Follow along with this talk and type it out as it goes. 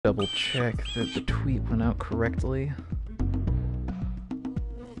double check that the tweet went out correctly.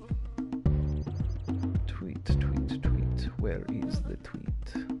 Tweet. Where is the tweet?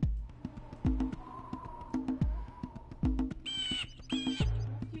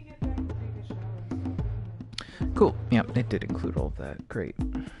 Cool. Yep, it did include all of that. Great.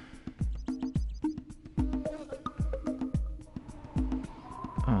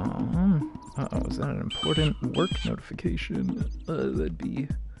 Uh-oh, is that an important work notification? That'd be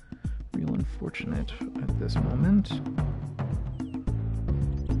real unfortunate at this moment.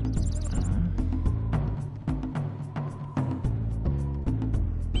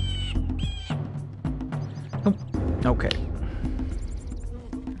 Oh, okay.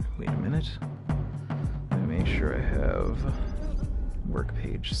 Wait a minute. Let me make sure I have work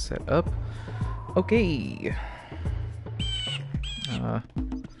page set up. Okay.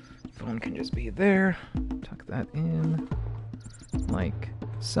 Phone can just be there. Tuck that in. Like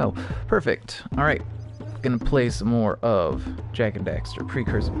so. Perfect. Alright. Gonna play some more of Jak and Daxter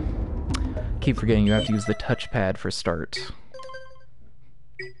Precursor. Keep forgetting you have to use the touchpad for start.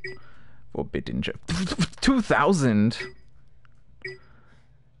 Forbidden 2000.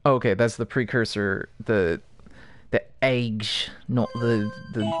 Okay, that's the precursor, the age, not the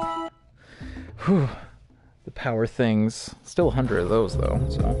power things. Still 100 of those though,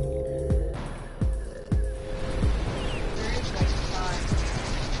 so.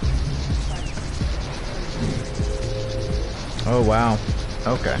 Oh wow.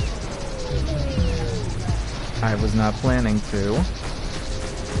 Okay. I was not planning to.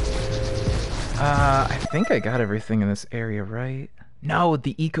 I think I got everything in this area, right? No,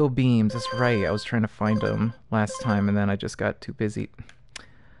 the eco beams. That's right. I was trying to find them last time, and then I just got too busy.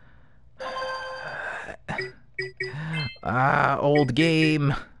 Old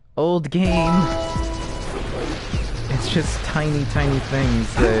game. Old game. It's just tiny, tiny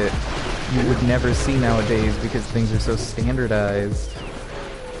things that you would never see nowadays because things are so standardized.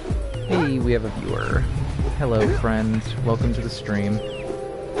 Hey, we have a viewer. Hello, friend. Welcome to the stream.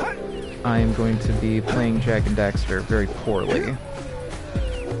 I am going to be playing Jak and Daxter very poorly.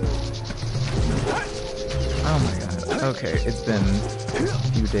 Oh my god. Okay, it's been a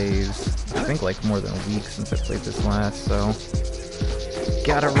few days. I think like more than a week since I played this last, so...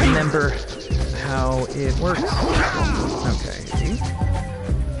 Gotta remember how it works. Okay, see?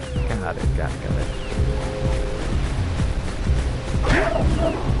 Got it.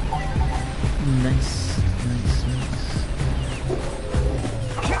 Nice.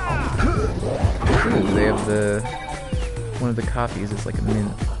 Ooh, they have one of the coffees is like a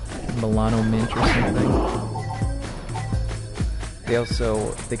Milano mint or something.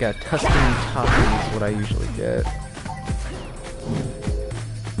 They got Tuscany toffees, what I usually get.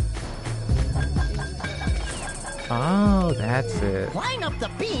 Oh, that's it. Line up the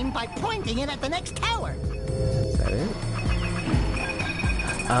beam by pointing it at the next tower. Is that it?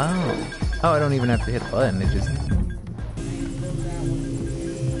 Oh, I don't even have to hit a button, it just...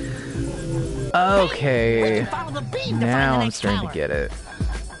 Okay, now I'm starting to get it.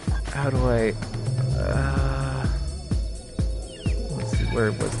 How do I... let's see,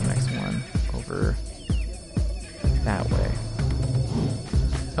 where was the next one? Over that way.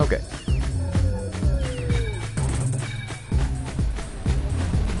 Okay.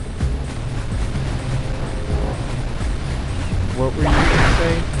 What were you gonna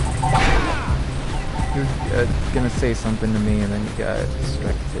say? You were gonna say something to me and then you got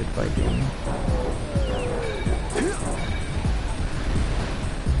distracted by me.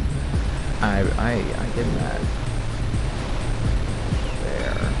 I get that.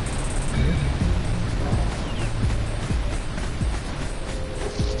 There.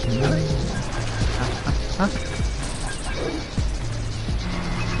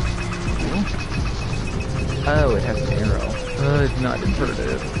 Oh, it has an arrow. It's not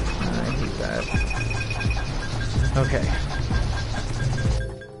inverted. I hate that. Okay.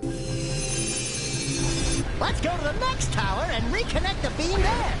 Let's go to the next tower and reconnect the beam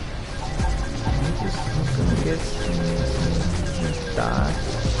there. I'm just gonna get some dots.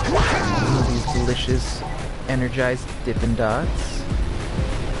 Some of these delicious, energized Dippin' Dots.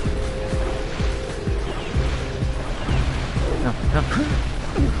 No.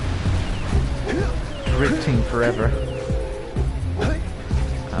 Drifting forever.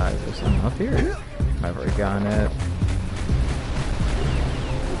 Is there something up here? I've already gotten it.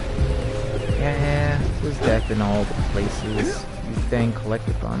 Yeah, there's death in all the places. These dang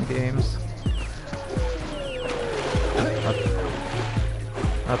collectathon games.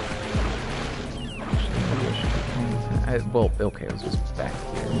 Up. Well, okay, it was just back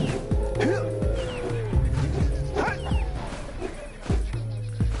here.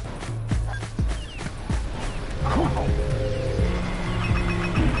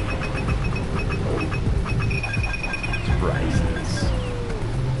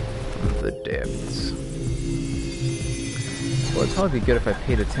 Probably be good if I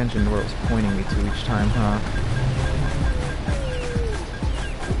paid attention to where it was pointing me to each time, huh?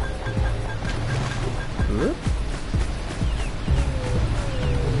 Whoop.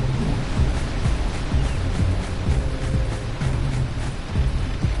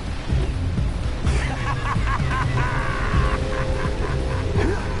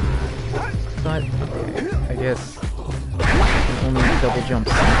 But, okay, I guess I can only double jump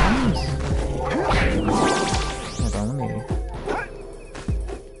sometimes? Hold on, let me...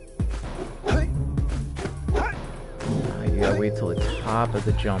 You gotta wait till the top of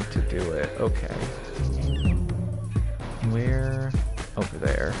the jump to do it. Okay. Where? Over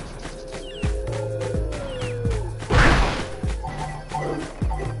there.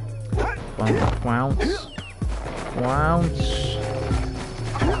 Bounce. Bounce.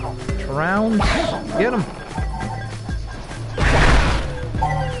 Trounce. Get him.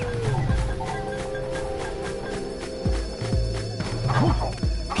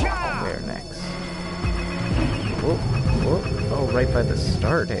 Where next? Whoa, whoa. Oh, right by the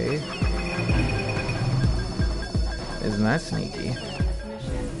start, eh? Isn't that sneaky?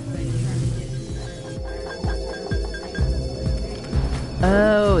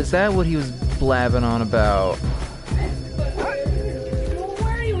 Oh, is that what he was blabbing on about?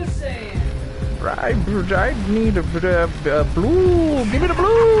 I need a blue. Give me the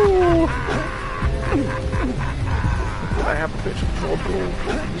blue. I have a bit of more blue,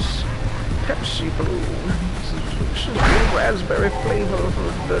 please. Pepsi blue. Raspberry flavor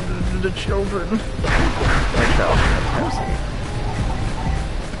for the children. My child has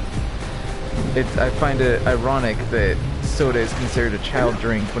Pepsi. I find it ironic that soda is considered a child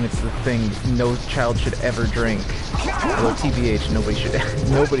drink when it's the thing no child should ever drink. Although TBH, nobody should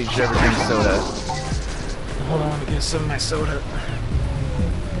ever drink soda. Hold on, let me get some of my soda.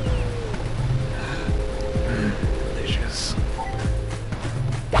 Delicious.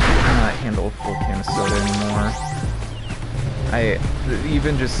 I cannot handle a full can of soda anymore.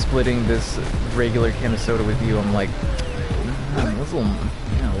 Even just splitting this regular can of soda with you, I'm like, that's a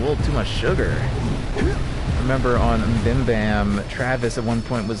little too much sugar. I remember on Bim Bam, Travis at one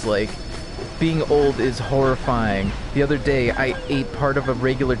point was like, being old is horrifying. The other day, I ate part of a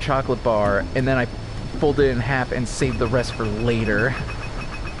regular chocolate bar, and then I folded it in half and saved the rest for later.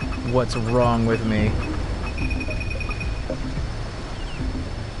 What's wrong with me?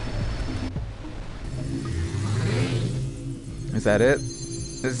 Is that it?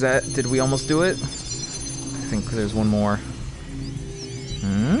 Did we almost do it? I think there's one more.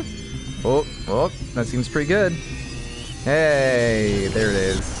 Oh, that seems pretty good. Hey, there it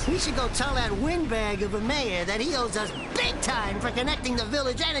is. We should go tell that windbag of a mayor that he owes us big time for connecting the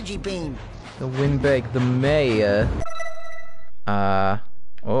village energy beam. The windbag, the mayor. Oh,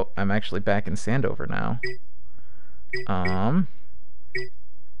 I'm actually back in Sandover now. I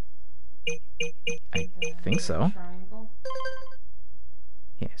think so.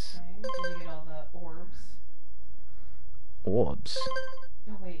 Yes. Okay, did you get all the orbs? Orbs?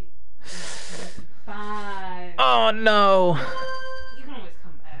 Oh, wait. 5. Oh, no! You can always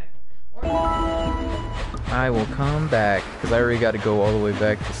come back. I will come back, because I already got to go all the way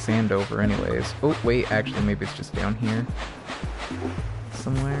back to Sandover anyways. Oh, wait, actually, maybe it's just down here.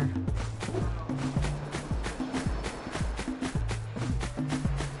 Somewhere.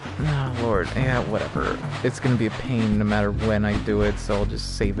 Oh, Lord. Yeah, whatever. It's gonna be a pain no matter when I do it, so I'll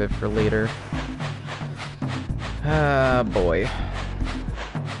just save it for later. Ah, boy.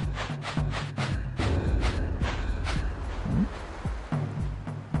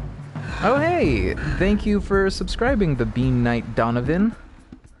 Oh, hey! Thank you for subscribing, the Bean Knight Donovan.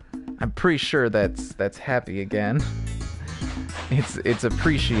 I'm pretty sure that's happy again. It's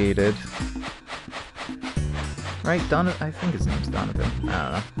appreciated. Right, Donovan? I think his name's Donovan. I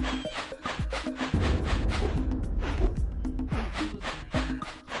don't know.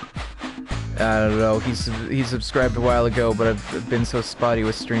 I don't know. He subscribed a while ago, but I've been so spotty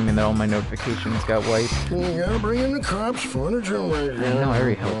with streaming that all my notifications got wiped. You gotta bring in the cops, furniture right now. No, I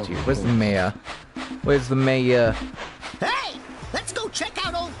already helped you. Where's the mayor? Where's the mayor? Hey, let's go check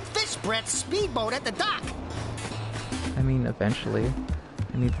out old Fish Brett's speedboat at the dock. I mean, eventually.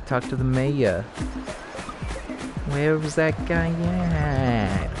 I need to talk to the mayor. Where was that guy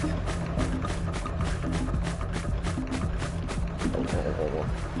at?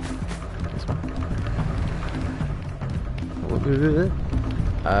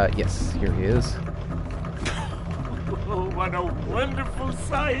 Yes, here he is. Oh, what a wonderful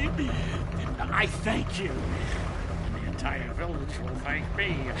sight! I thank you. The entire village will thank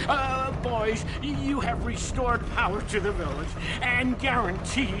me. Boys, you have restored power to the village and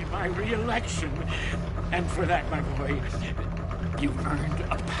guaranteed my re-election. And for that, my boy, You've earned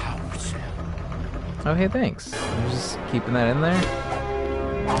a power cell. Oh, hey, thanks. I'm just keeping that in there.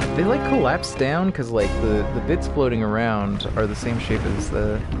 They like collapse down because like the bits floating around are the same shape as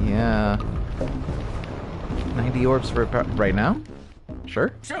the 90 orbs for right now.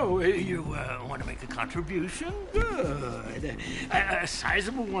 Sure. So, you want to make a contribution? Good. A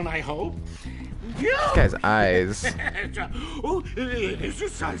sizable one, I hope. This guy's eyes. Oh, it's a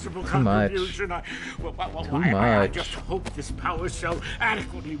sizable Too much. contribution. Too I much. just hope this power cell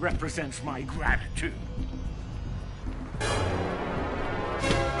adequately represents my gratitude.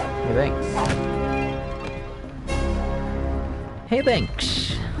 Hey, thanks. Hey,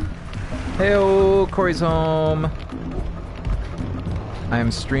 thanks. Hey-oh, Corey's home. I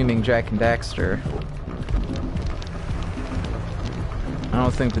am streaming Jack and Daxter. I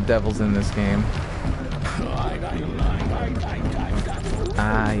don't think the devil's in this game.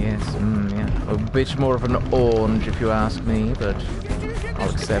 Ah, yes, yeah. A bit more of an orange, if you ask me, but I'll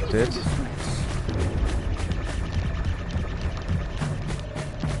accept it.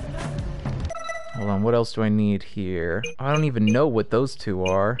 Hold on, what else do I need here? I don't even know what those two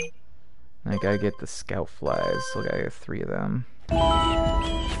are. I gotta get the scout flies, so I gotta get 3 of them.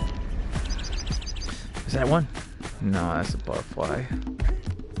 Is that one? No, that's a butterfly.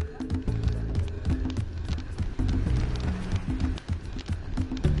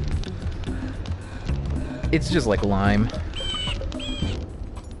 It's just like lime.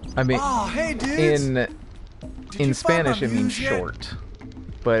 I mean, Oh, hey, dudes. in you find my Spanish it means views yet? short,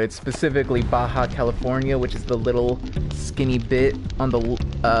 but it's specifically Baja California, which is the little skinny bit on the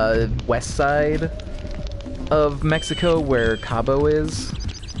west side of Mexico where Cabo is.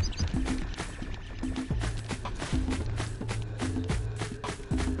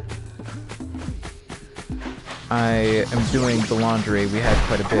 I am doing the laundry. We had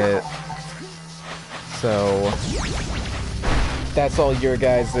quite a bit. So that's all your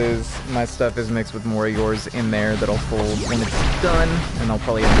guys's. My stuff is mixed with more of yours in there that I'll fold when it's done, and I'll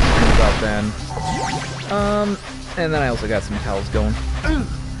probably have the streams out then. And then I also got some towels going. I'm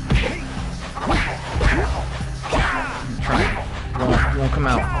trying. You won't come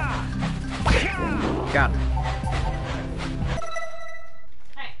out. Got it.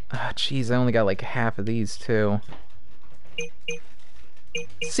 Ah, jeez, I only got like half of these too.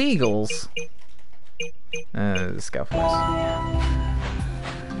 Seagulls. Scout flies.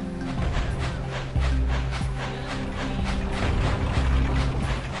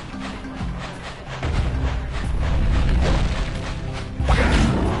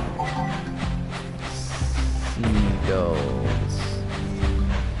 Seagulls.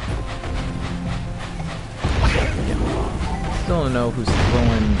 Still don't know who's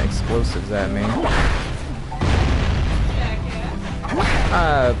throwing explosives at me.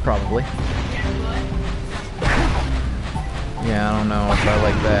 Probably. Yeah, I don't know if I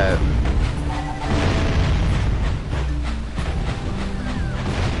like that.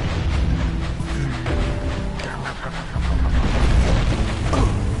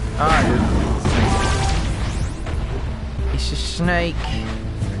 Ah, dude. It's a snake.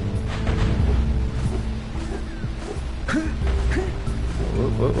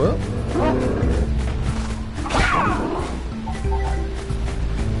 Whoop, whoop, whoop.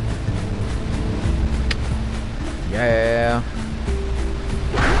 Yeah.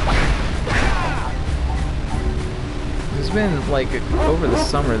 There's been, like, over the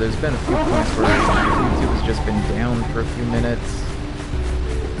summer, there's been a few points where YouTube has just been down for a few minutes.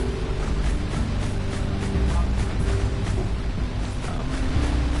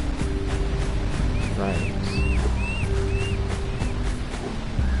 Right.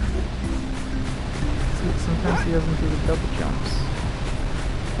 See, sometimes he doesn't do the double jumps.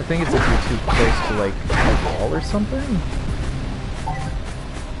 I think it's if you're too close to, like, a wall or something?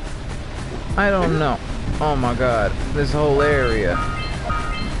 I don't know. Oh my god, this whole area.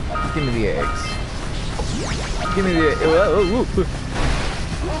 Give me the eggs. Give me the... Whoa.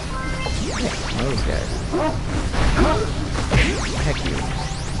 Those guys. Heck you.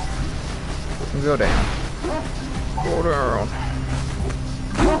 Go down. Go down.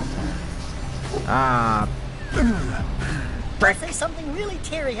 Ah. Let's say something really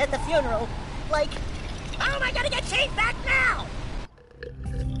teary at the funeral. Like, how am I gonna get Kate back now?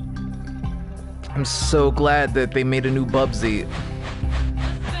 I'm so glad that they made a new Bubsy.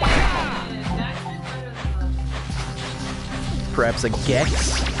 Perhaps a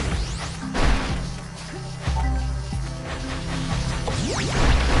Gex?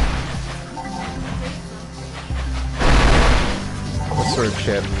 What sort of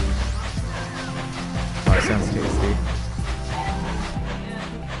chip? Oh, that sounds tasty.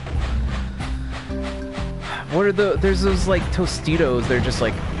 What are there's those like Tostitos, they're just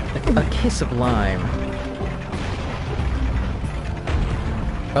like a kiss of lime.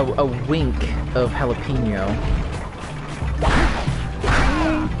 A wink of jalapeno.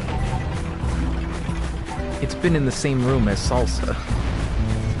 It's been in the same room as salsa.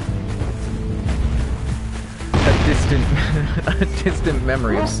 A distant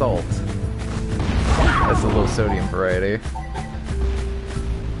memory of salt. That's the low sodium variety.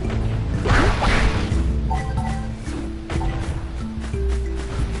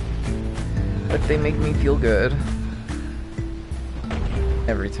 But they make me feel good.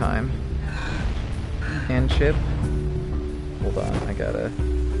 Every time. And chip. Hold on, I gotta...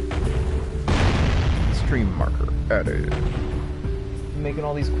 Stream marker added. I'm making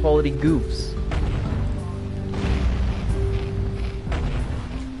all these quality goofs.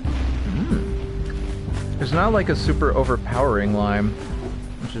 There's not like a super overpowering lime,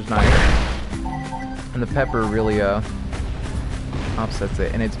 which is nice. And the pepper really offsets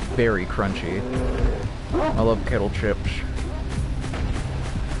it, and it's very crunchy. I love kettle chips.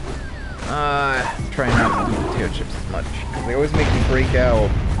 Trying not to do potato chips as much, because they always make me break out,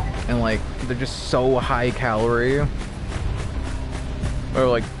 and like, they're just so high calorie. Or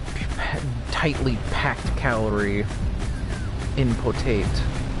like, tightly packed calorie in potato.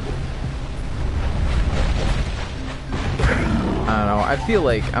 I don't know, I feel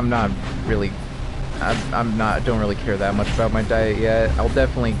like I'm not really, don't really care that much about my diet yet. I'll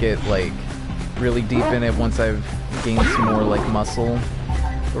definitely get like really deep in it once I've gained some more like muscle.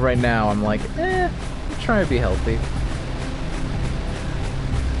 But right now I'm like, I'm trying to be healthy.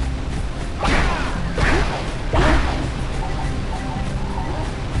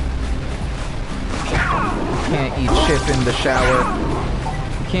 Can't eat chip in the shower.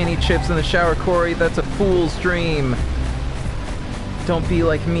 You can't eat chips in the shower, Corey. That's a fool's dream. Don't be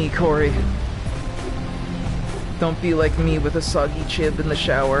like me, Corey. Don't be like me with a soggy chip in the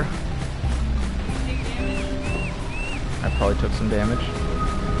shower. I probably took some damage.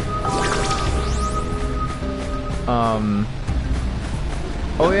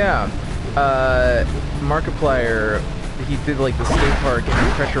 Oh yeah. Markiplier, he did like the skate park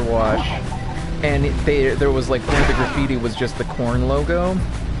and pressure wash, and there was like one of the graffiti was just the corn logo,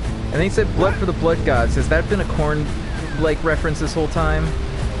 and they said "Blood for the Blood Gods." Has that been a corn like reference this whole time?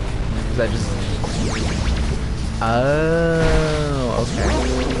 Is that just... Oh, okay.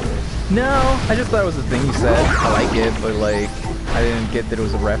 No, I just thought it was a thing you said. I like it, but like, I didn't get that it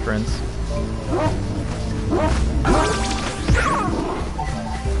was a reference.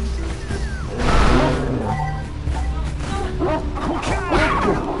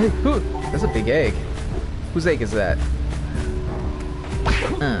 Hey, who? That's a big egg. Whose egg is that?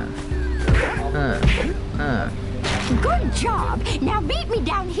 Good job. Now beat me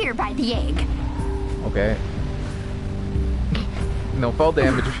down here by the egg. Okay. No fall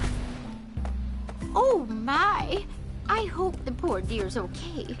damage. Oh my. I hope the poor dear's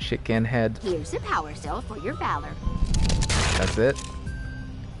okay. Chicken head. Here's a power cell for your valor. That's it.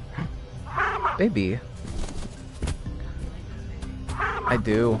 Baby. I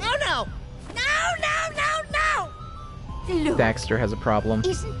do. No, no! No, no, no, no! Look, Daxter has a problem.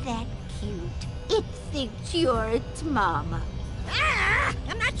 isn't that cute? It thinks you're its mama. Ah!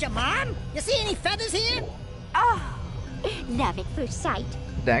 I'm not your mom! You see any feathers here? Oh, love at first sight.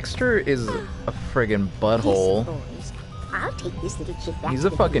 Daxter is a friggin' butthole. Listen, boys, I'll take this little chick back He's to a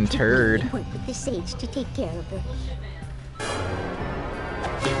the fucking village turd. and work with the sage to take care of her.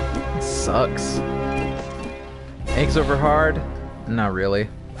 Sucks. Eggs over hard? Not really.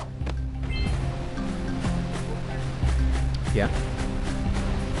 Yeah.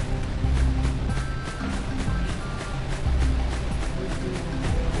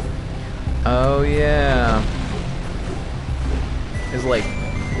 Oh yeah. It's like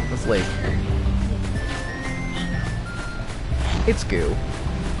it's goo.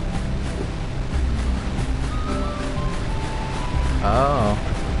 Oh.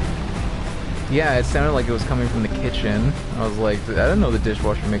 Yeah, it sounded like it was coming from the kitchen. I was like, I didn't know the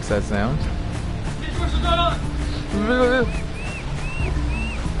dishwasher makes that sound. Dishwasher's not on!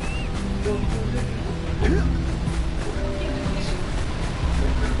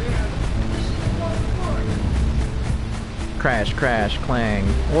 Crash, crash, clang.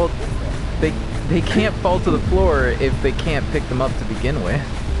 Well, they can't fall to the floor if they can't pick them up to begin with.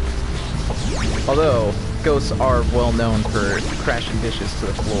 Although, ghosts are well known for crashing dishes to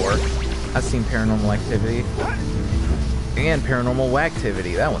the floor. I've seen Paranormal Activity. And Paranormal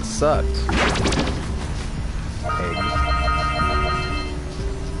Whacktivity. That one sucked. Eggs.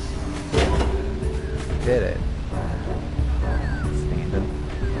 Did it. Standing.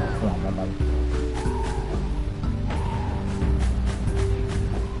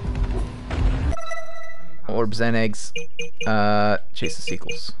 Orbs and eggs. Chase the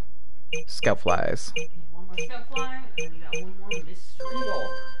seagulls. Scout flies. One more scout fly, and we got one more mystery.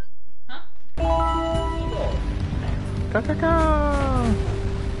 Huh? Ka-ka-ka!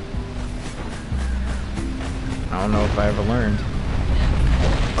 I don't know if I ever learned.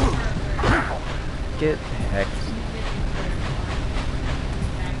 Get hecked.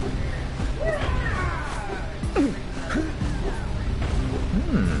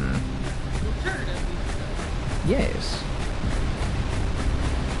 Yes.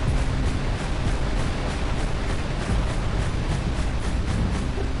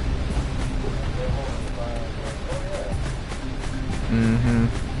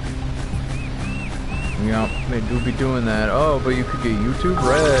 Yep, they do be doing that. Oh, but you could get YouTube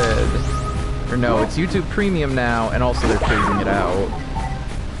Red. Or no, it's YouTube Premium now, and also they're phasing it out.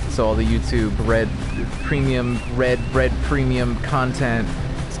 So all the YouTube Red Premium content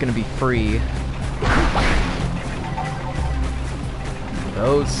is gonna be free.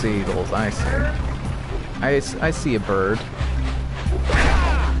 Those seagulls, I see. I see a bird.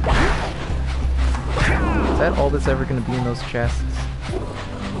 Is that all that's ever gonna be in those chests?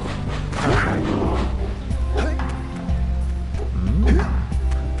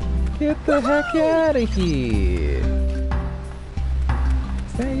 Get the heck out of here!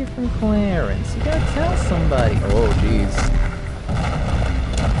 Say you're from Clarence. You gotta tell somebody. Oh, jeez.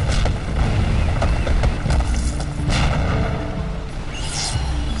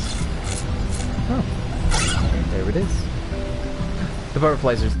 Oh. There it is. The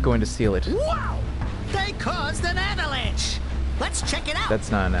butterflies are going to steal it. Wow! They caused an avalanche! Let's check it out!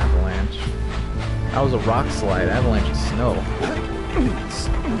 That's not an avalanche. That was a rock slide. Avalanche is snow.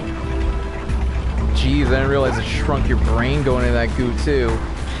 Jeez, I didn't realize it shrunk your brain going into that goo, too.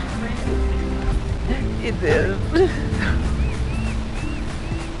 It did.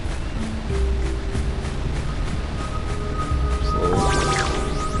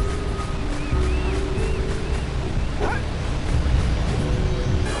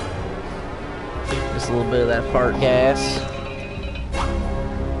 Just a little bit of that fart gas.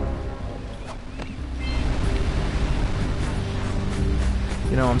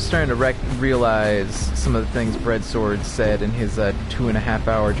 You know, I'm starting to realize some of the things Breadsword said in his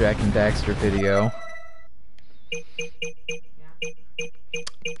 2.5-hour Jack and Daxter video.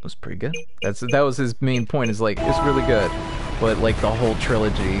 It was pretty good. That was his main point, is like, it's really good. But like the whole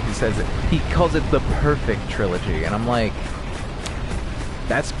trilogy, he calls it the perfect trilogy, and I'm like,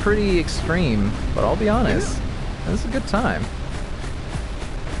 that's pretty extreme, but I'll be honest, this is a good time.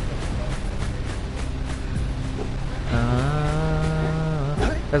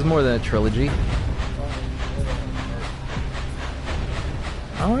 That's more than a trilogy.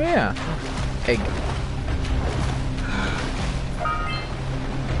 Oh yeah. Egg.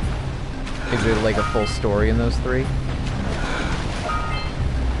 Is it like a full story in those three?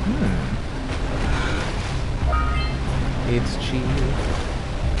 It's Chief.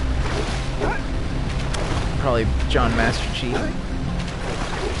 Probably John Master Chief.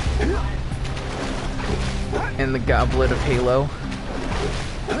 And the Goblet of Halo.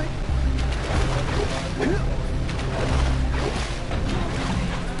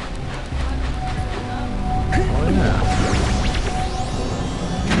 Oh yeah.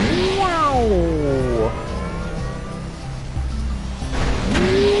 Wow!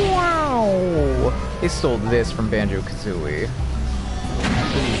 Wow! They stole this from Banjo-Kazooie.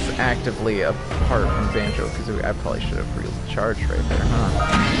 This is actively apart from Banjo-Kazooie. I probably should have recharged right there,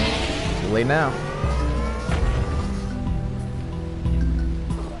 huh? Too late now.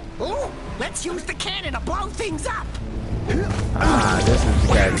 Oh, let's use the cannon to blow things up! Ah, this is the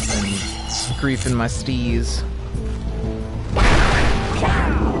guy that's been griefing my steez.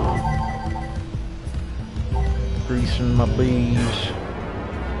 Greasing my bees.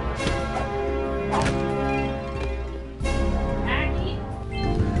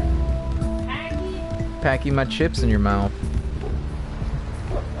 Packing my chips in your mouth.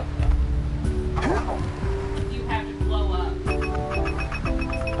 You have to blow up.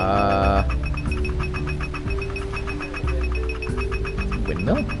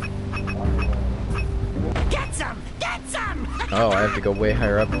 Windmill? Get some! Get some! Oh, I have to go way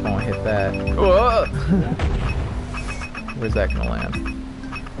higher up if I want to hit that. Whoa! Where's that gonna land?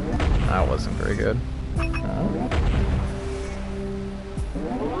 That wasn't very good.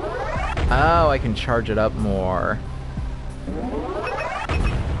 Oh, I can charge it up more. Travel more.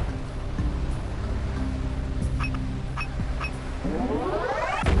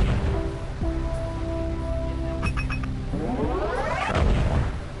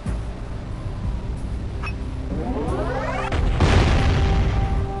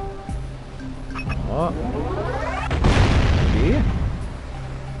 Oh.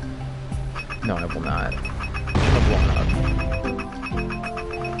 No, I will not. I'm blown up.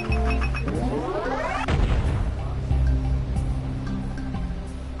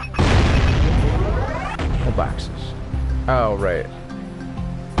 Oh, boxes. Oh, right.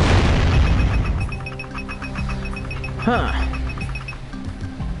 Huh.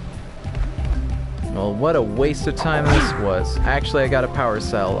 Well, what a waste of time this was. Actually, I got a power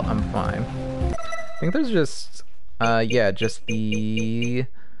cell. I'm fine. I think there's just, yeah, just the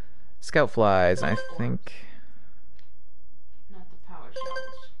scout flies, I think. Not the power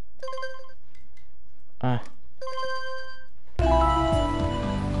shells.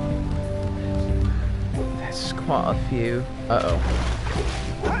 There's quite a few. Uh-oh.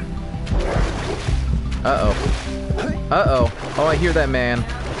 Uh-oh. Uh-oh. Oh, I hear that man.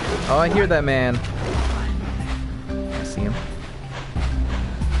 Oh, I hear that man. I see him.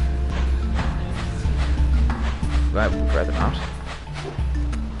 I would rather not.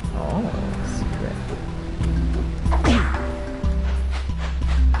 Oh, secret.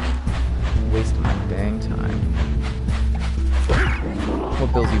 Wasting my dang time.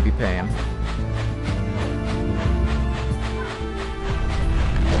 What bills you be paying?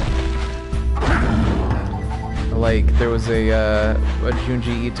 Like, there was a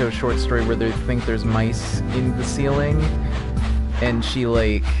Junji Ito short story where they think there's mice in the ceiling, and she,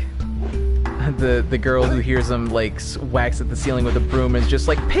 like, the girl who hears them, like, whacks at the ceiling with a broom and is just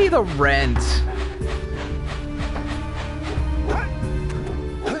like, pay the rent!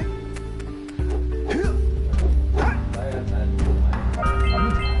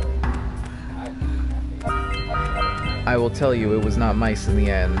 I will tell you, it was not mice in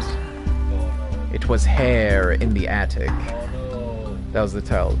the end. It was hair in the attic. That was the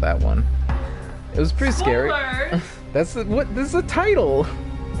title of that one. It was pretty scary. That's the, what? This is a title.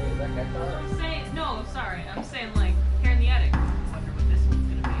 I'm saying, no, sorry. I'm saying like hair in the attic. I wonder what this one's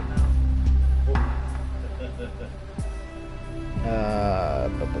gonna be about.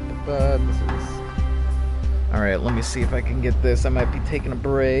 This is. All right. Let me see if I can get this. I might be taking a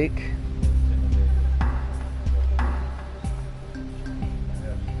break.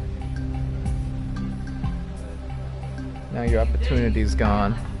 Now your opportunity's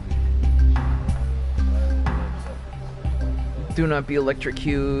gone. Do not be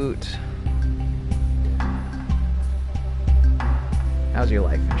electrocute. How's your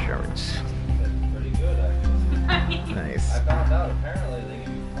life insurance? Pretty good, actually. Nice. I found out apparently they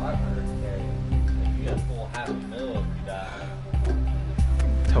give you $500K if you get full $500,000 if you die.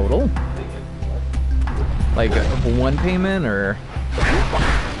 Total? They give Like one payment or?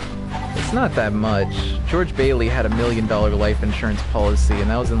 It's not that much. George Bailey had $1 million life insurance policy, and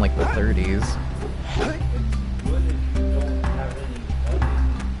that was in like the 30s. good if you don't have any money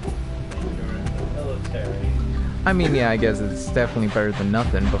when you're in the military. I mean, yeah, I guess it's definitely better than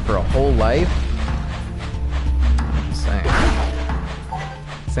nothing, but for a whole life? I'm just saying.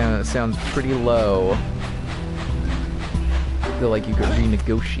 Sounds pretty low. I feel like you could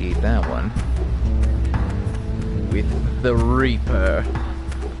renegotiate that one. With the Reaper.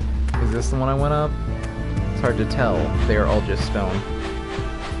 Is this the one I went up? It's hard to tell. They are all just stone.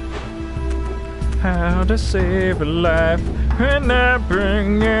 How to save a life when I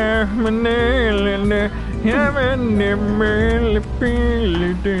bring out my nail.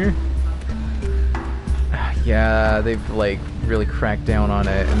 Yeah, they've like really cracked down on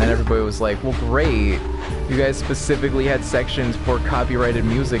it, and then everybody was like, well, great, you guys specifically had sections for copyrighted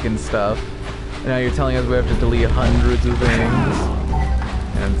music and stuff, and now you're telling us we have to delete hundreds of things.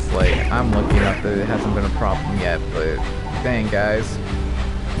 And it's like, I'm lucky enough that it hasn't been a problem yet, but dang, guys.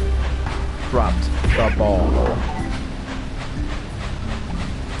 Dropped the ball.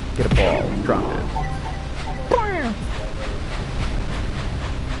 Get a ball, drop it. Bam!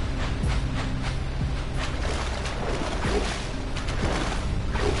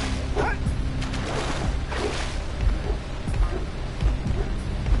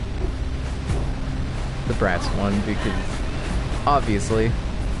 The Bratz one, because obviously.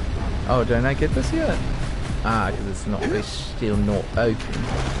 Oh, did I not get this yet? Ah, because it's still not open.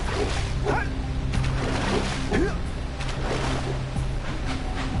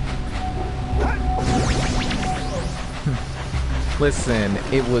 Listen,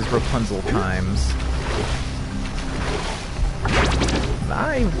 it was Rapunzel times.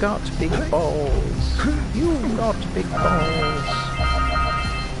 I've got big balls. You've got big balls.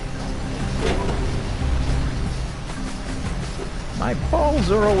 My balls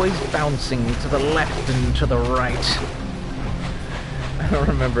are always bouncing to the left and to the right. I don't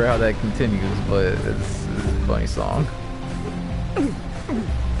remember how that continues, but it's a funny song.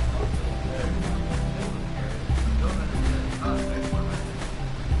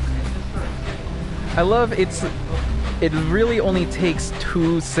 I love it's. It really only takes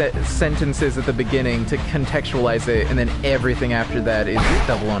two sentences at the beginning to contextualize it, and then everything after that is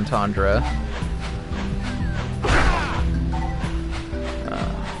double entendre.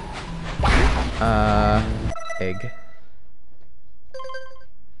 Egg.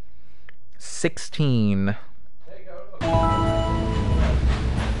 16.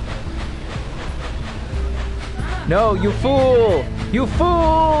 No, you fool! You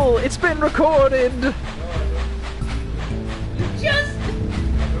fool! It's been recorded! Just.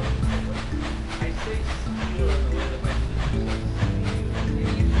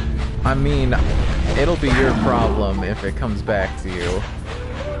 I mean, it'll be your problem if it comes back to you.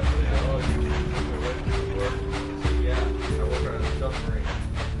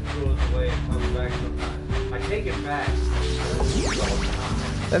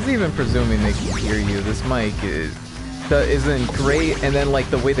 That's even presuming they can hear you. This mic isn't great, and then like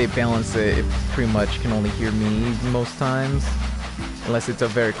the way they balance it, it pretty much can only hear me most times, unless it's a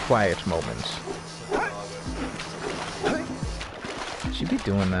very quiet moment. She'd be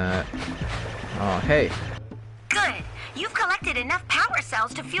doing that. Oh, hey. Good. You've collected enough power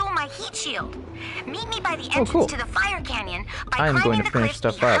cells to fuel my heat shield. Meet me by the entrance to the fire canyon by I'm climbing going the to finish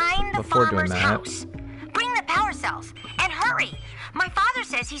cliff stuff up behind the before doing farmer's that. house. Bring the power cells and hurry. My father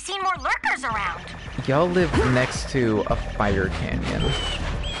says he's seen more lurkers around. Y'all live next to a fire canyon.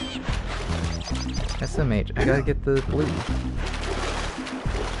 SMH, I gotta get the blue.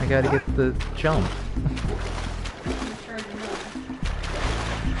 I gotta get the jump.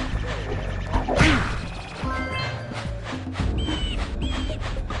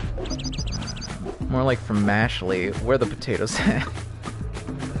 More like from Mashley. Where the potatoes at?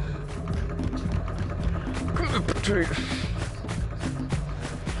 Potatoes.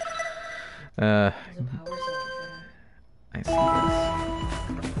 I see this.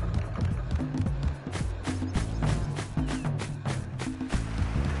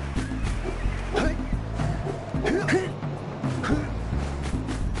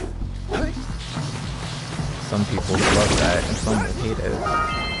 Some people love that, and some will hate it.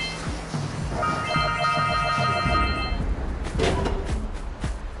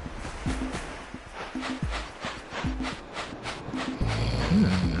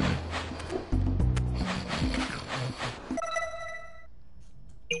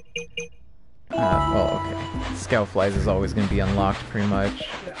 Well, okay. Scoutflies is always going to be unlocked, pretty much.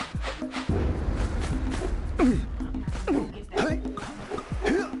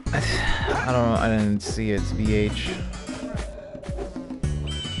 I don't know, I didn't see its VH.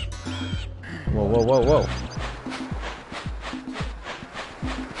 Whoa, whoa, whoa, whoa.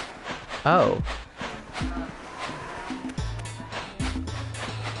 Oh.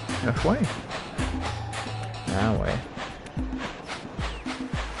 Which way? That way.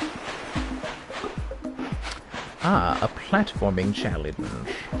 Ah, a platforming challenge.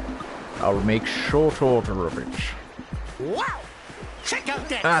 I'll make short order of it. Wow! Check out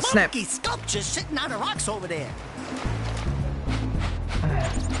that snap. funky sculpture sitting on the rocks over there.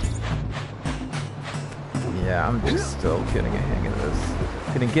 Yeah, I'm just still getting a hang of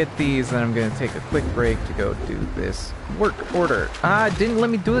this. Gonna get these, and I'm gonna take a quick break to go do this work order. Ah, it didn't let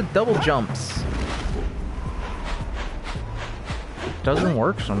me do the double jumps. It doesn't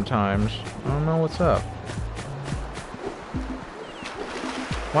work sometimes. I don't know what's up.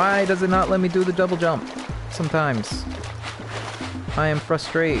 Why does it not let me do the double jump? Sometimes. I am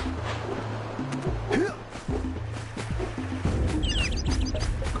frustrated.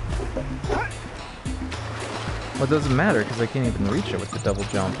 Well, it doesn't matter because I can't even reach it with the double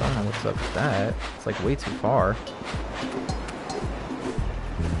jump. I don't know what's up with that. It's like way too far.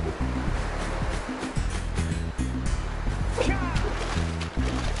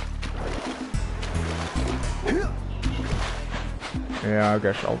 Yeah, I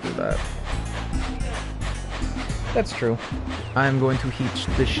guess I'll do that. That's true. I'm going to heat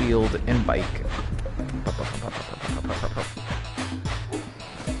the shield and bike. I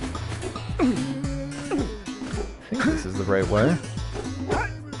think this is the right way.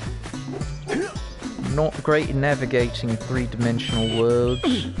 Not great at navigating three-dimensional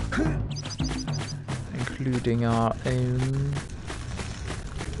worlds, including our own.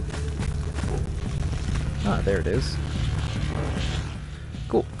 Ah, there it is.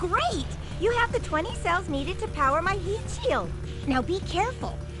 Cool. Great! You have the 20 cells needed to power my heat shield. Now be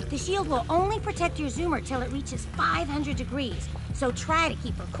careful. The shield will only protect your zoomer till it reaches 500 degrees, so try to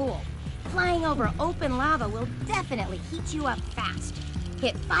keep her cool. Flying over open lava will definitely heat you up fast.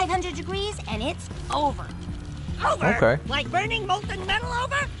 Hit 500 degrees and it's over. Over? Okay. Like burning molten metal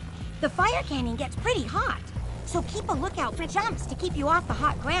over? The fire canyon gets pretty hot, so keep a lookout for jumps to keep you off the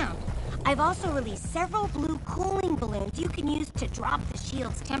hot ground. I've also released several blue cooling balloons you can use to drop the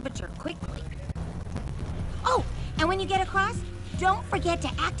shield's temperature quickly. Oh, and when you get across, don't forget to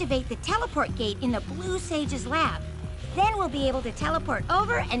activate the teleport gate in the Blue Sage's lab. Then we'll be able to teleport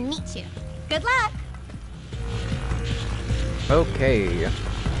over and meet you. Good luck! Okay.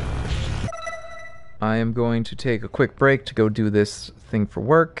 I am going to take a quick break to go do this thing for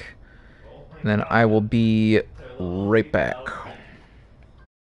work, and then I will be right back.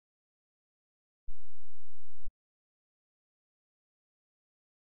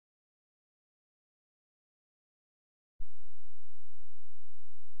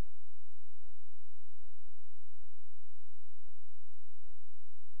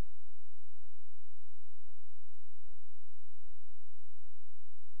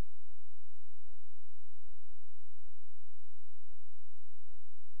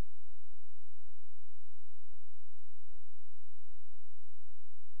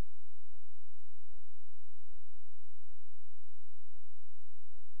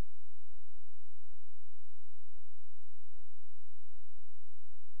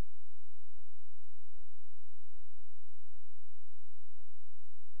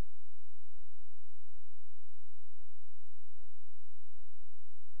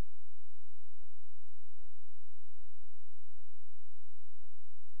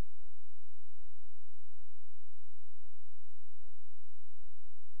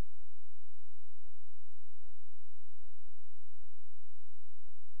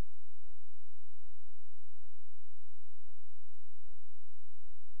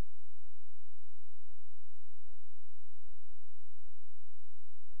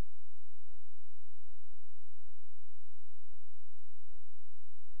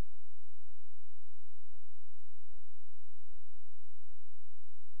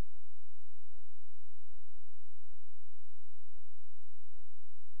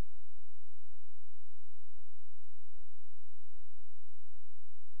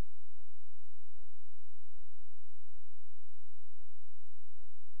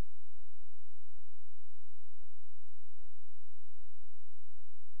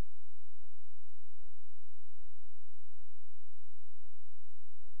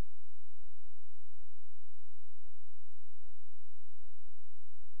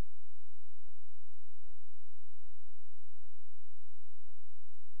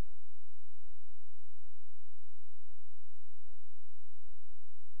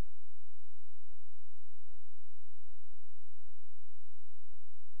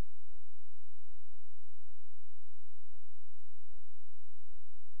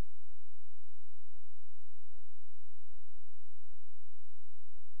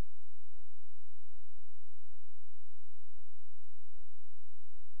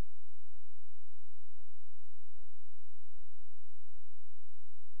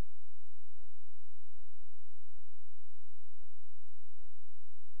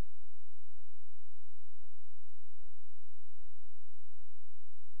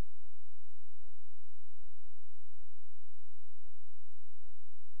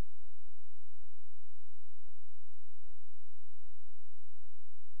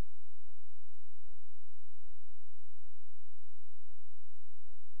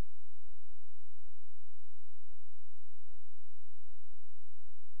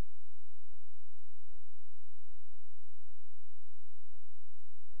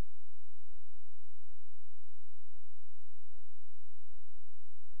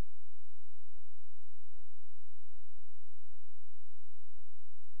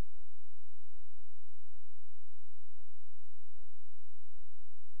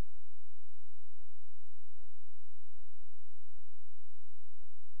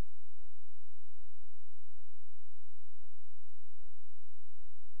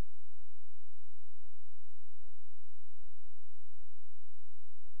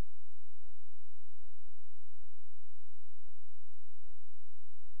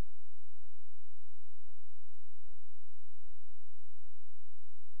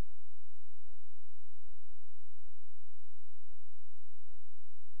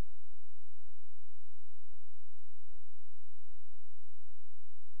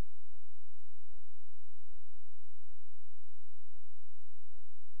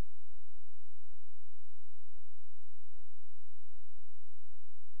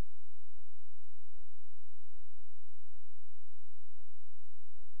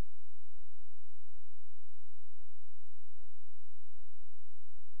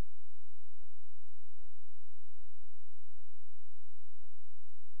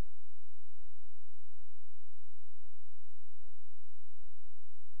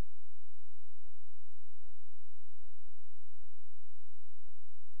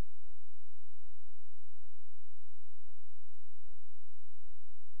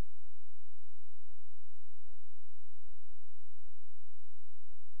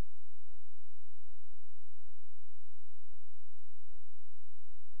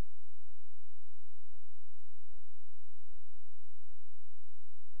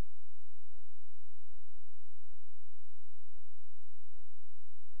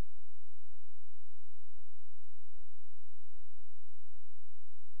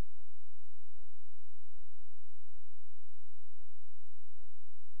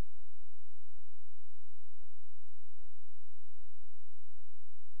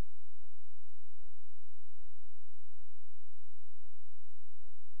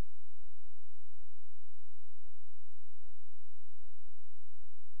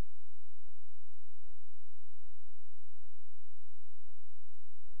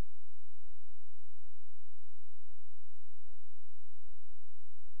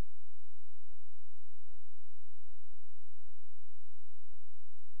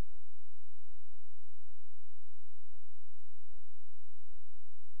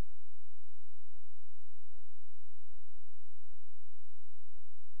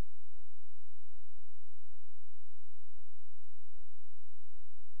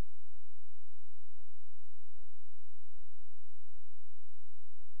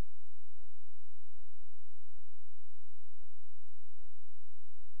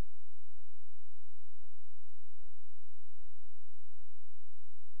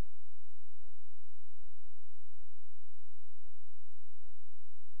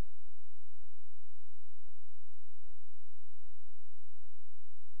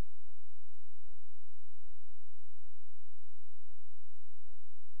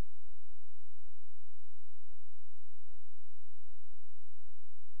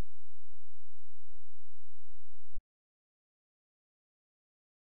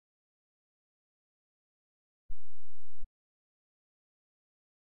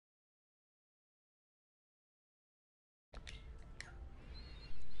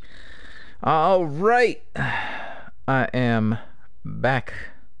 All right, I am back.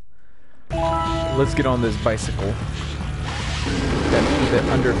 Let's get on this bicycle. Gotta keep it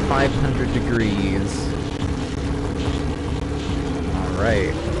under 500 degrees. All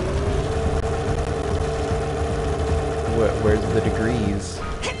right. Where's the degrees?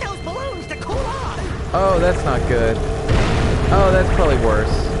 Hit those balloons to cool off. Oh, that's not good. Oh, that's probably worse.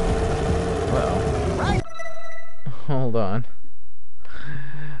 Well, Right. hold on.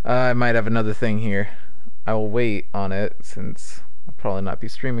 I might have another thing here. I will wait on it since I'll probably not be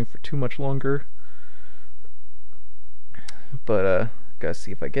streaming for too much longer. But, gotta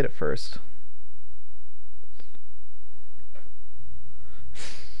see if I get it first.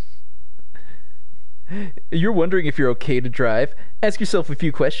 You're wondering if you're okay to drive? Ask yourself a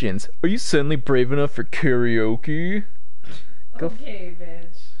few questions. Are you suddenly brave enough for karaoke? Okay,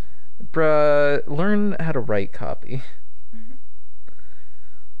 bitch. Bruh, learn how to write copy.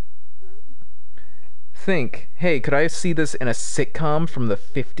 Think, hey, could I see this in a sitcom from the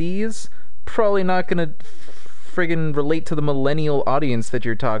 50s? Probably not gonna friggin' relate to the millennial audience that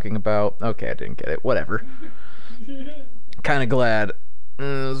you're talking about. Okay, I didn't get it. Whatever. Kinda glad. It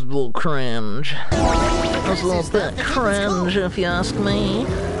was a little cringe. It was a little bit cringe, if you ask me. Ooh,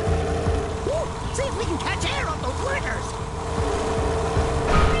 see if we can catch air on those workers.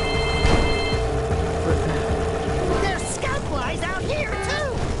 There's scout flies out here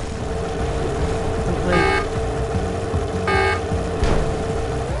too.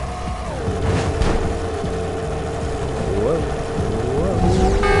 Whoa.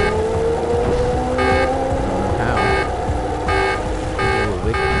 How? Pull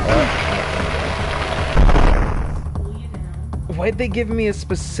you down. Why'd they give me a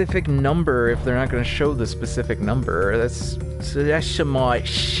specific number if they're not going to show the specific number? That's somewhat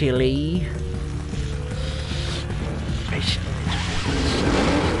silly.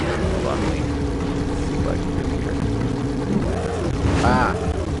 Ah,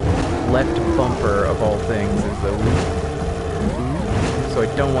 left bumper of all things is the loop. So I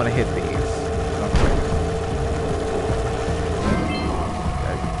don't want to hit these. Okay.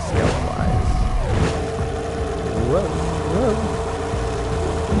 Scout flies. Whoa, whoa.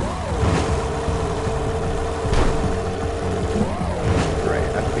 Right,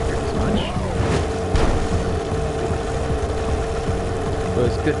 I figured as much. But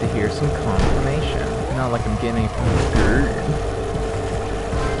it's good to hear some confirmation. Not like I'm getting from the dirt.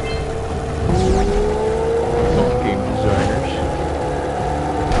 Game designers.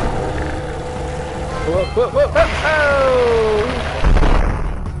 Whoa, whoa, whoa, whoa,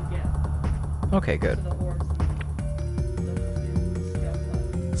 oh! Okay, good. So the orbs and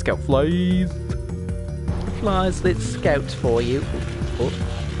the scout flies. Scout flies. Flies, let's scout for you. Oh.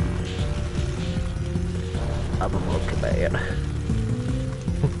 I'm a monkey man.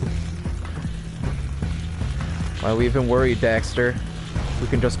 Why we even worry, Daxter? We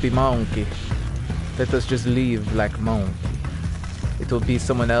can just be monkey. Let us just live like monkey. It will be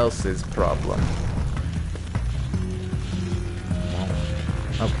someone else's problem.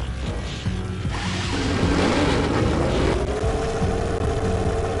 Okay.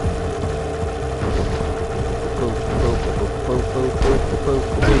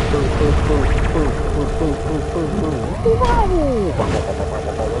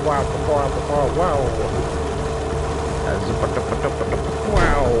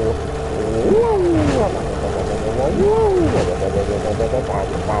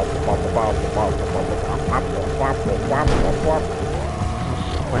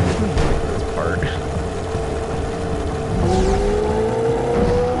 Why did we get this part?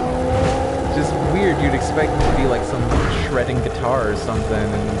 It's just weird. You'd expect it to be like some shredding guitar or something,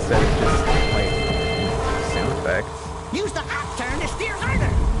 and instead it's just like sound effects. Use the hop turn to steer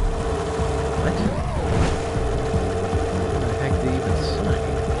harder. What? What the heck did he even say?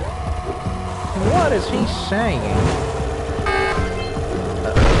 What is he saying?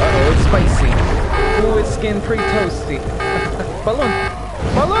 Uh-oh, it's spicy. Ooh, it's getting pretty toasty. Balloon!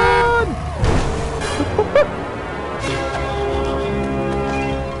 Balloon!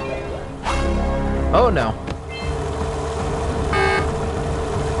 Oh no.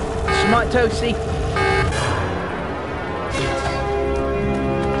 Smart toasty.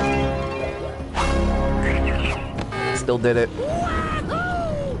 Still did it.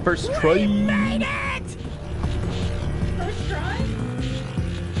 Wahoo! First try. We made it! First try?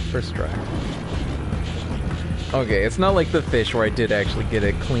 First try. Okay, it's not like the fish where I did actually get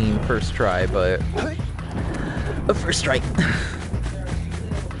it clean first try, but a first try.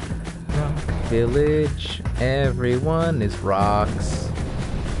 Rock Village, everyone is rocks.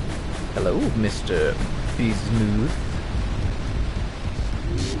 Hello, Mr. Bismuth.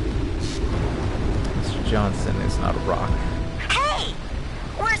 Johnson is not a rock. Hey!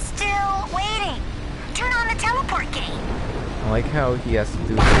 We're still waiting. Turn on the teleport gate. I like how he has to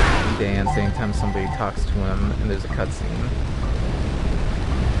do the dance anytime somebody talks to him and there's a cutscene.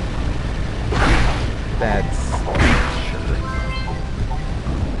 That's sure.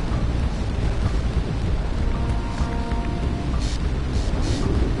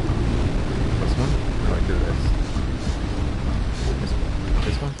 This one? How do I do this?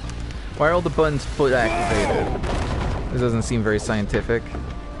 This one? Why are all the buttons foot activated? This doesn't seem very scientific.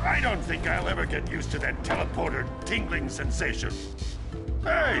 I don't think I'll ever get used to that teleporter tingling sensation.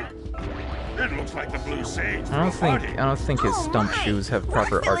 Hey! It looks like the Blue Sage. I don't think his stump my! shoes have Rock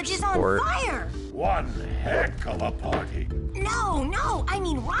proper arch Village is support. on fire. One heck of a party. No, I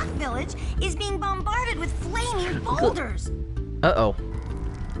mean Rock Village is being bombarded with flaming boulders. Uh-oh.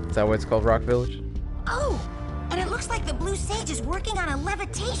 Is that why it's called Rock Village? Oh, and it looks like the Blue Sage is working on a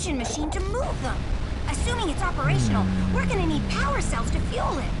levitation machine to move them. Assuming it's operational, we're gonna need power cells to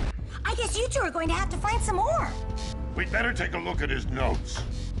fuel it. I guess you two are going to have to find some more. We'd better take a look at his notes.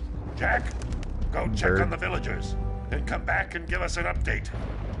 Jack, go check on the villagers. Then come back and give us an update.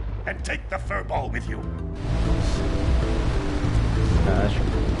 And take the fur ball with you. Sure.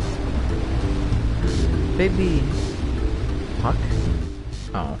 Baby Puck?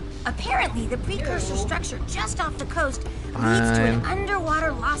 Oh. Apparently, the precursor structure just off the coast leads to an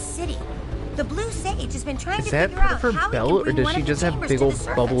underwater lost city. The Blue Sage has been trying Is to that figure part out of her how belt, he or can bring does one she of the just have chambers big to old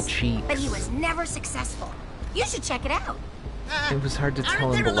the bubble surface, cheeks? but he was never successful. You should check it out. It was hard to tell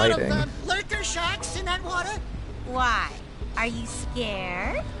Aren't in there the a lot lighting. of lurker sharks in that water? Why? Are you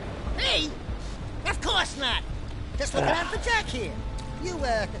scared? Me? Of course not. Just looking out for Jack here. You know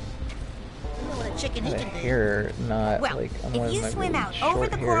what a chicken he The can do. hair, not Well, like on one if of you my swim really out short over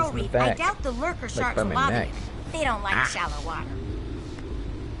the hairs coral in the reef, I back. doubt the lurker sharks by will my bother neck. you. They don't like shallow water.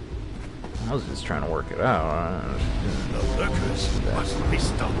 I was just trying to work it out. The lurkers must be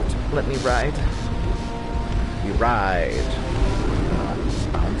stopped. Let me ride. You ride.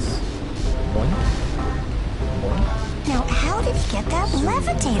 Bounce. Boing. Boing. Now, how did he get that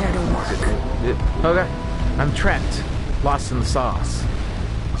levitator to work? Okay. I'm trapped. Lost in the sauce.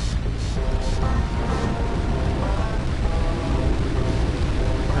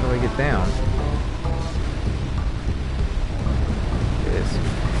 How do I get down? This.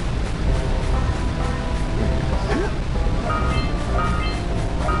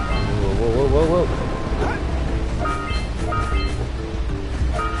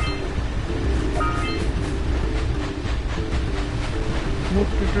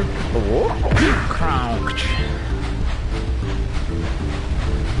 Whoa. Crouch.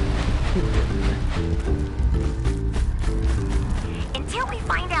 Until we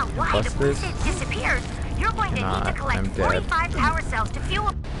find out why Bust the Blue this. Sage disappeared, you're going to need to collect I'm dead. 45 power cells to fuel.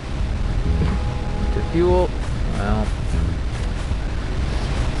 To fuel. Well.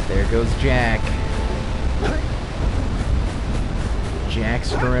 There goes Jack.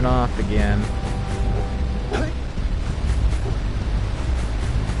 Jackstering off again.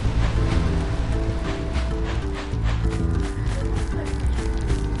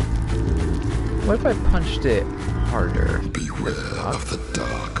 What if I punched it harder? Beware of the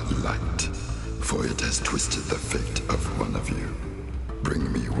dark light, for it has twisted the fate of one of you.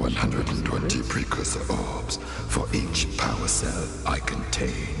 Bring me 120 precursor orbs for each power cell I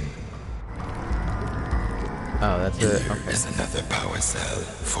contain. Oh, that's it. Here Okay. is another power cell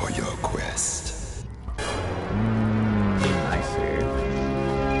for your quest. I see.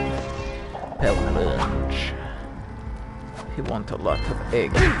 Pelage. He want a lot of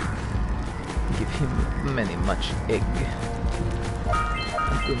egg. Give him much egg.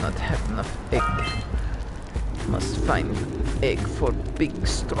 I do not have enough egg. Must find egg for big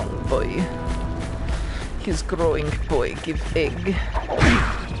strong boy. He's growing boy, give egg.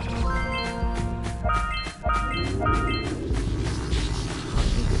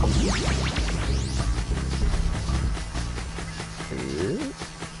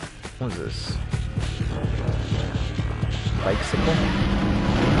 What is this? Bicycle?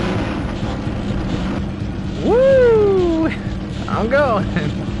 Woo! I'm going!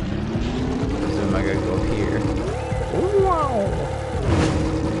 Assume I gotta go here. Wow!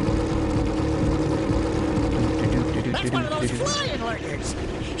 That's one of those flying lurkers.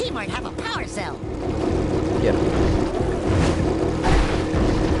 He might have a power cell. Yep.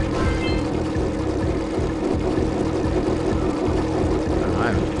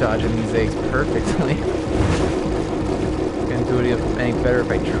 I'm dodging these eggs perfectly. Couldn't do it any better if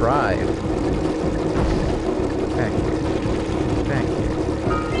I tried. Back here. Back here.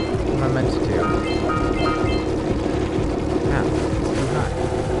 What am I meant to do? Ow, it's too high.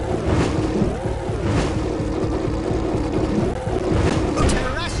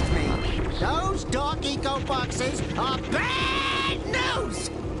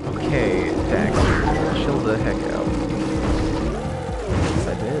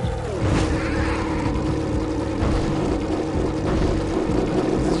 did.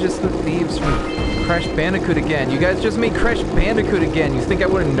 This is just the thieves from Crash Bandicoot again. You guys just made Crash Bandicoot again. You think I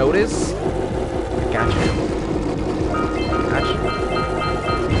wouldn't notice? I got you. Got you.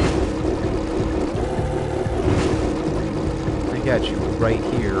 I got you right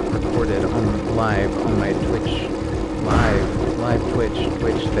here, recorded on live on my Twitch. Live Twitch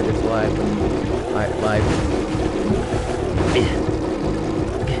that is live. Live.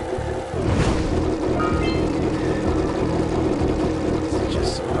 It's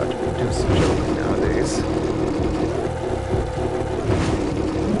just so hard to produce a joke nowadays.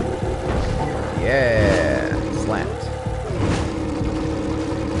 Yeah, slapped.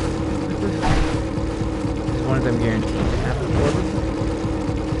 Is one of them guaranteed to happen for them?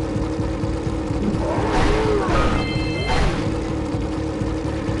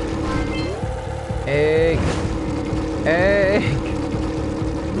 Egg!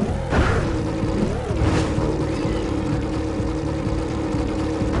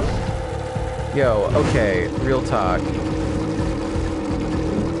 Yo, okay, real talk.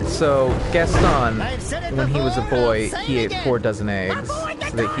 So, Gaston, when he was a boy, he ate 4 dozen eggs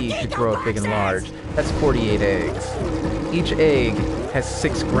so that he could grow up big and large. That's 48 eggs. Each egg has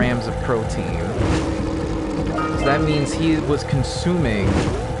 6 grams of protein. So that means he was consuming,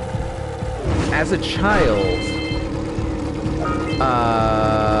 as a child,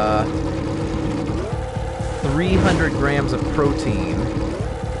 300 grams of protein.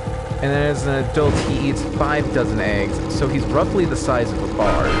 And then as an adult, he eats 5 dozen eggs, so he's roughly the size of a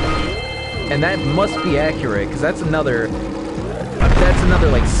bar. And that must be accurate, because that's another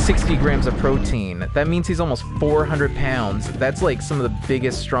like 60 grams of protein. That means he's almost 400 pounds. That's like some of the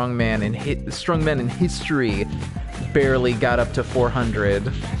biggest strongmen in history barely got up to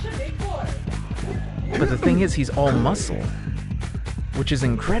 400. But the thing is, he's all muscle, which is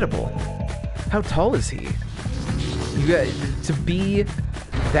incredible. How tall is he? You got to be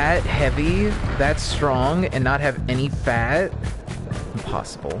that heavy, that strong, and not have any fat?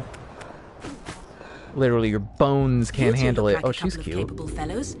 Impossible. Literally, your bones can't handle it. Oh, she's cute. Capable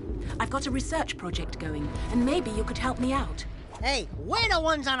fellows. I've got a research project going, and maybe you could help me out. Hey, we're the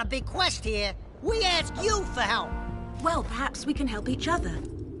ones on a big quest here. We ask you for help. Well, perhaps we can help each other.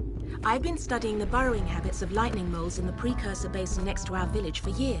 I've been studying the burrowing habits of lightning moles in the precursor basin next to our village for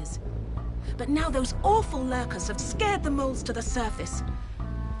years. But now those awful lurkers have scared the moles to the surface.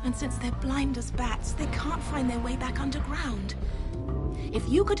 And since they're blind as bats, they can't find their way back underground. If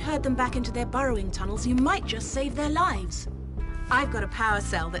you could herd them back into their burrowing tunnels, you might just save their lives. I've got a power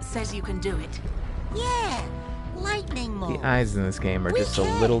cell that says you can do it. Yeah, lightning moles. The eyes in this game are just a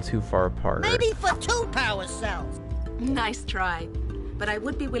little too far apart. Maybe for 2 power cells. Nice try. But I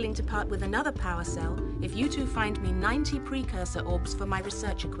would be willing to part with another power cell if you two find me 90 precursor orbs for my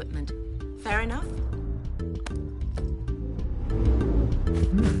research equipment. Fair enough?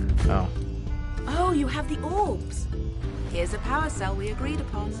 Oh. Oh, you have the orbs. Here's a power cell we agreed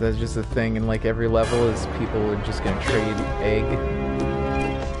upon. So that's just a thing in like every level, is people are just gonna trade egg.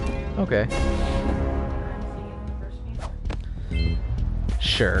 Okay.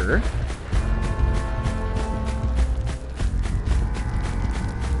 Sure.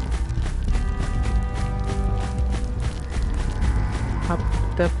 Hop,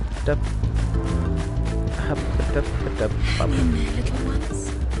 dup, dup. Hop, dup, dup, hop. In there, little ones.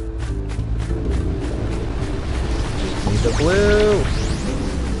 Need the blue!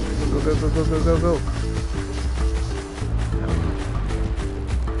 Go, go, go, go, go, go, go.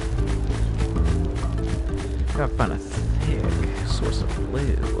 Gotta find a thick source of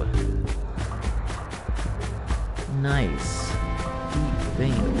blue. Nice.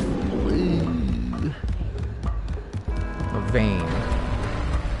 Deep vein blue. A vein.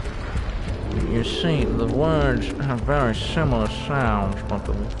 You see, the words have very similar sounds, but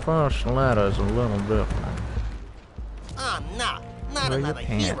the first letter is a little different. Oh, no, not Where another your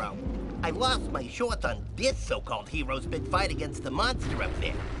pants? hero. I lost my shorts on this so-called hero's big fight against the monster up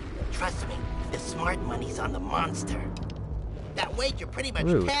there. Trust me, the smart money's on the monster. That wager pretty much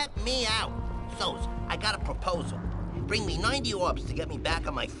Rude. tapped me out. So, I got a proposal. Bring me 90 orbs to get me back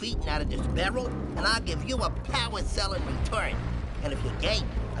on my feet and out of this barrel, and I'll give you a power cell in return. And if you're game,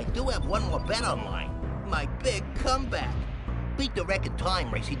 I do have one more bet online. My big comeback. Beat the record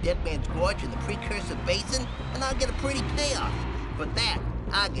time racing Dead Man's Gorge in the precursor basin, and I'll get a pretty payoff. For that,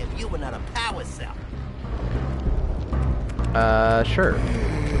 I'll give you another power cell. Sure.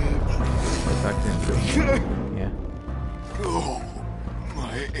 I'll talk to him. Yeah. Oh,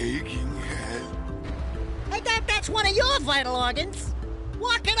 my aching head. I thought that's one of your vital organs.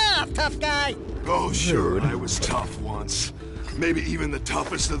 Walk it off, tough guy. Oh, sure, Rude. I was tough once. maybe even the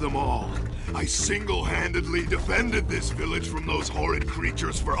toughest of them all. I single-handedly defended this village from those horrid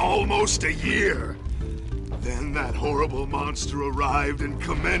creatures for almost a year. Then that horrible monster arrived and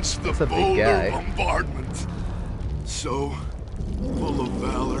commenced the boulder bombardment. So, full of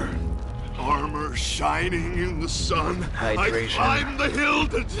valor, armor shining in the sun, I climbed the hill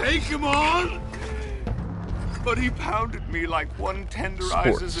to take him on. But he pounded me like one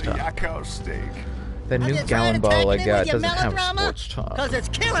tenderizes a yakao steak. That new gallon ball I got doesn't have sports talk. Cause it's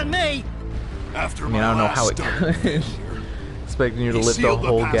killing me. After I mean, I don't know how it could. Expecting you to lift a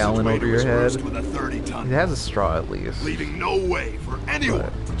whole gallon over your head. It has a straw at least. Leaving no way for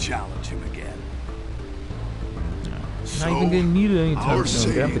anyone to challenge him again. Not even gonna need it anytime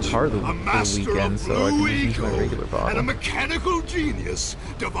soon. I got the car the weekend, so I can use my regular bottle. And a mechanical genius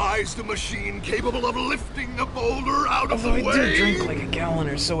devised a machine capable of lifting the boulder out of the way. I do drink like a gallon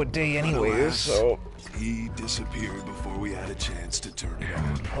or so a day anyways, so... He disappeared before we had a chance to turn it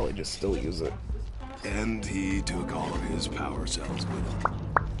on. Probably just still use it. And he took all of his power cells with him.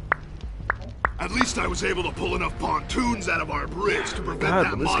 At least I was able to pull enough pontoons out of our bridge to prevent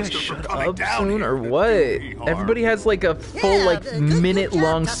that monster from coming down soon or what? Everybody has like a full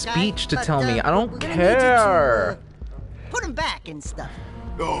minute-long speech to tell me. I don't care. Put him back and stuff.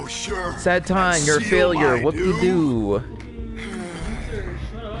 Oh, sure. Sad time, you're a failure. Whoop-de-doo.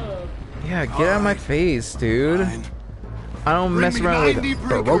 Yeah, get out of my face, dude. I don't mess around with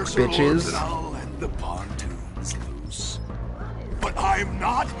Baroque bitches. The pontoons loose. But I'm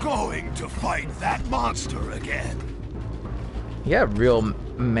not going to fight that monster again. Yeah, real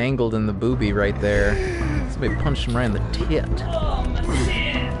mangled in the boobie right there. Somebody punched him right in the tit. Oh, my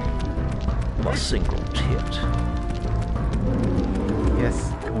tit. A single tit.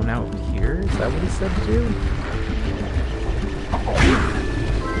 Yes, going out here? Is that what he said to do?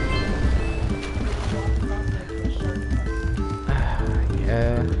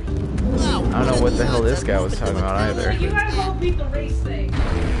 Yeah. I don't know what the hell this guy was talking about either. You gotta go beat the race thing.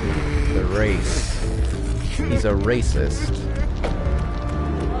 The race. He's a racist. I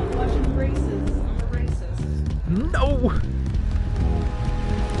love watching races. I'm a racist. No!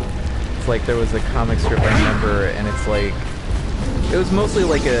 It's like there was a comic strip I remember, and it's like... It was mostly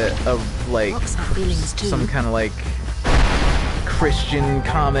like some kind of like Christian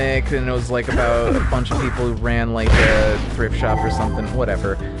comic, and it was like about a bunch of people who ran like a thrift shop or something,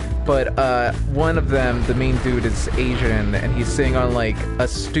 whatever. But one of them, the main dude, is Asian, and he's sitting on like a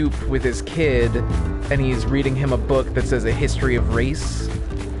stoop with his kid, and he's reading him a book that says A History of Race.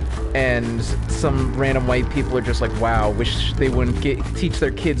 And some random white people are just like, wow, wish they wouldn't teach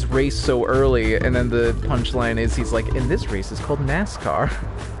their kids race so early. And then the punchline is, he's like, and this race is called NASCAR.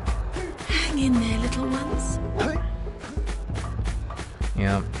 Hang in there, little ones.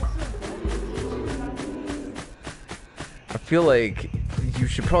 Yeah. I feel like you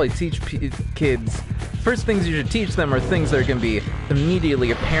should probably teach kids... First things you should teach them are things that are going to be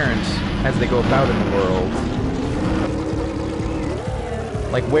immediately apparent as they go about in the world.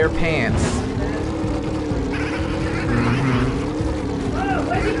 Like wear pants.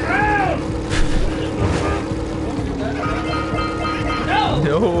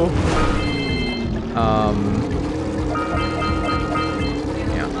 No.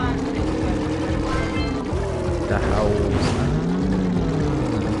 Yeah. The house.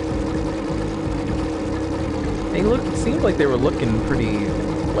 It seemed like they were looking pretty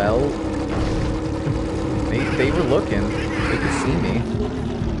well. They were looking. They could see me.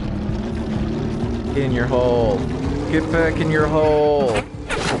 Get in your hole. Get back in your hole.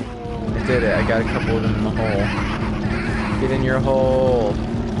 I did it. I got a couple of them in the hole. Get in your hole.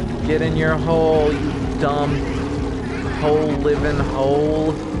 Get in your hole, you dumb hole-living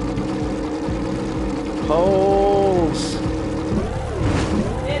hole. Holes.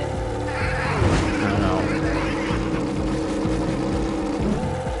 I don't know.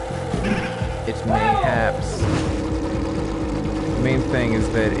 It's mayhaps. The main thing is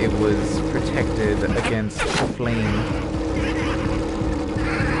that it was protected against flame.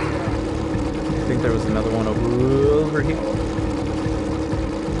 I think there was another one over here.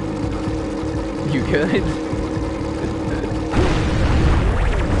 You good?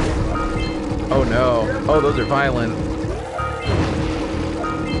 Oh no. Oh, those are violent.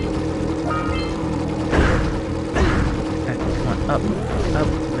 Come on, up, up.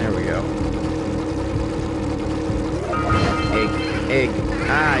 There we go. Egg.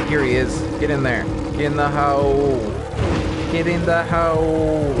 Ah, here he is. Get in there. Get in the hole. Get in the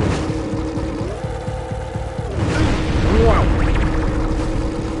hole. Wow.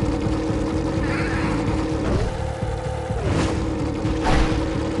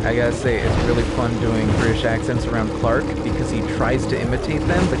 I gotta say, it's really fun doing British accents around Clark because he tries to imitate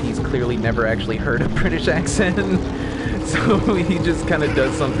them, but he's clearly never actually heard a British accent. So he just kind of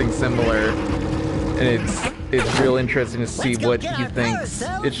does something similar, and it's real interesting to see what he thinks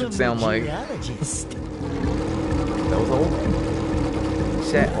it should sound like. That was all.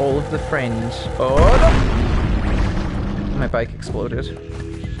 Set all of the friends. Oh no! My bike exploded.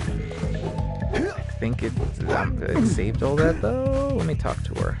 I think it saved all that though. Let me talk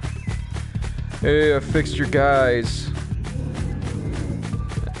to her. Hey, I fixed your guys.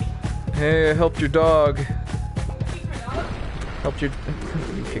 Hey, I helped your dog. Helped your...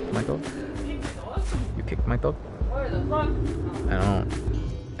 You kicked my dog? You kicked my dog? Where the fuck? I don't...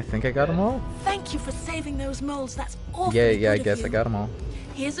 I think I got them all? Thank you for saving those moles. That's awfully Yeah, I good of guess you. I got them all.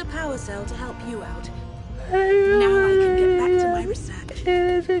 Here's a power cell to help you out. Now I can get back to my research. It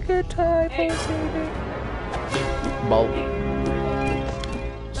is a good time for saving. Ball.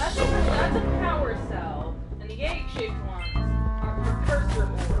 That's a power cell, and the egg-shaped ones are precursor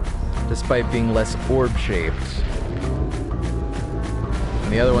orbs. Despite being less orb-shaped.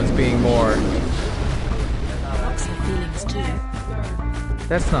 And the other ones being more... Some feelings too.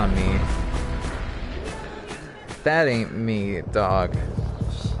 That's not me. That ain't me, dog.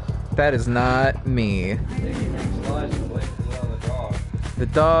 That is not me. The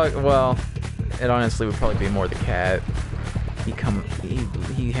dog, well, it honestly would probably be more the cat.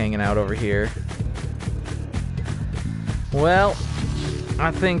 He hanging out over here. Well,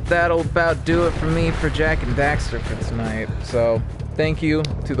 I think that'll about do it for me for Jack and Daxter for tonight. So, thank you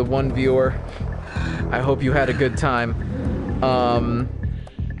to the one viewer. I hope you had a good time.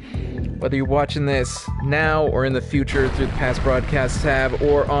 Whether you're watching this now or in the future through the past broadcast tab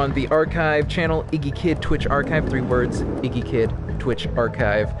or on the archive channel, Iggy Kid Twitch Archive, 3 words, Iggy Kid Twitch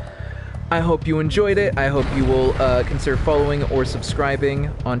Archive. I hope you enjoyed it. I hope you will consider following or subscribing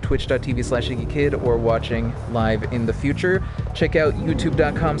on twitch.tv/IggyKid or watching live in the future. Check out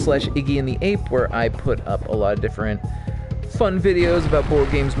youtube.com/IggyandtheApe, where I put up a lot of different fun videos about board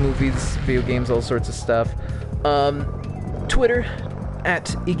games, movies, video games, all sorts of stuff. Twitter,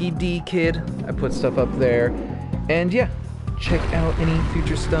 @IggyDKid. I put stuff up there. And yeah, check out any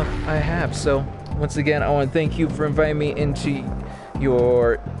future stuff I have. So, once again, I want to thank you for inviting me into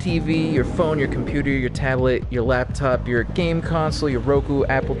your TV, your phone, your computer, your tablet, your laptop, your game console, your Roku,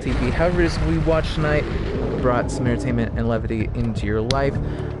 Apple TV, however it is we watched tonight, brought some entertainment and levity into your life.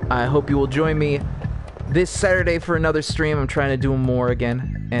 I hope you will join me this Saturday for another stream. I'm trying to do more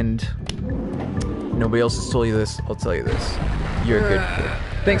again, and nobody else has told you this. I'll tell you this. You're a good kid.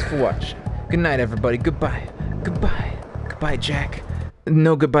 Thanks for watching. Good night, everybody. Goodbye. Goodbye. Goodbye, Jack.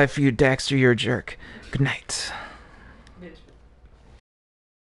 No goodbye for you, Daxter. You're a jerk. Good night.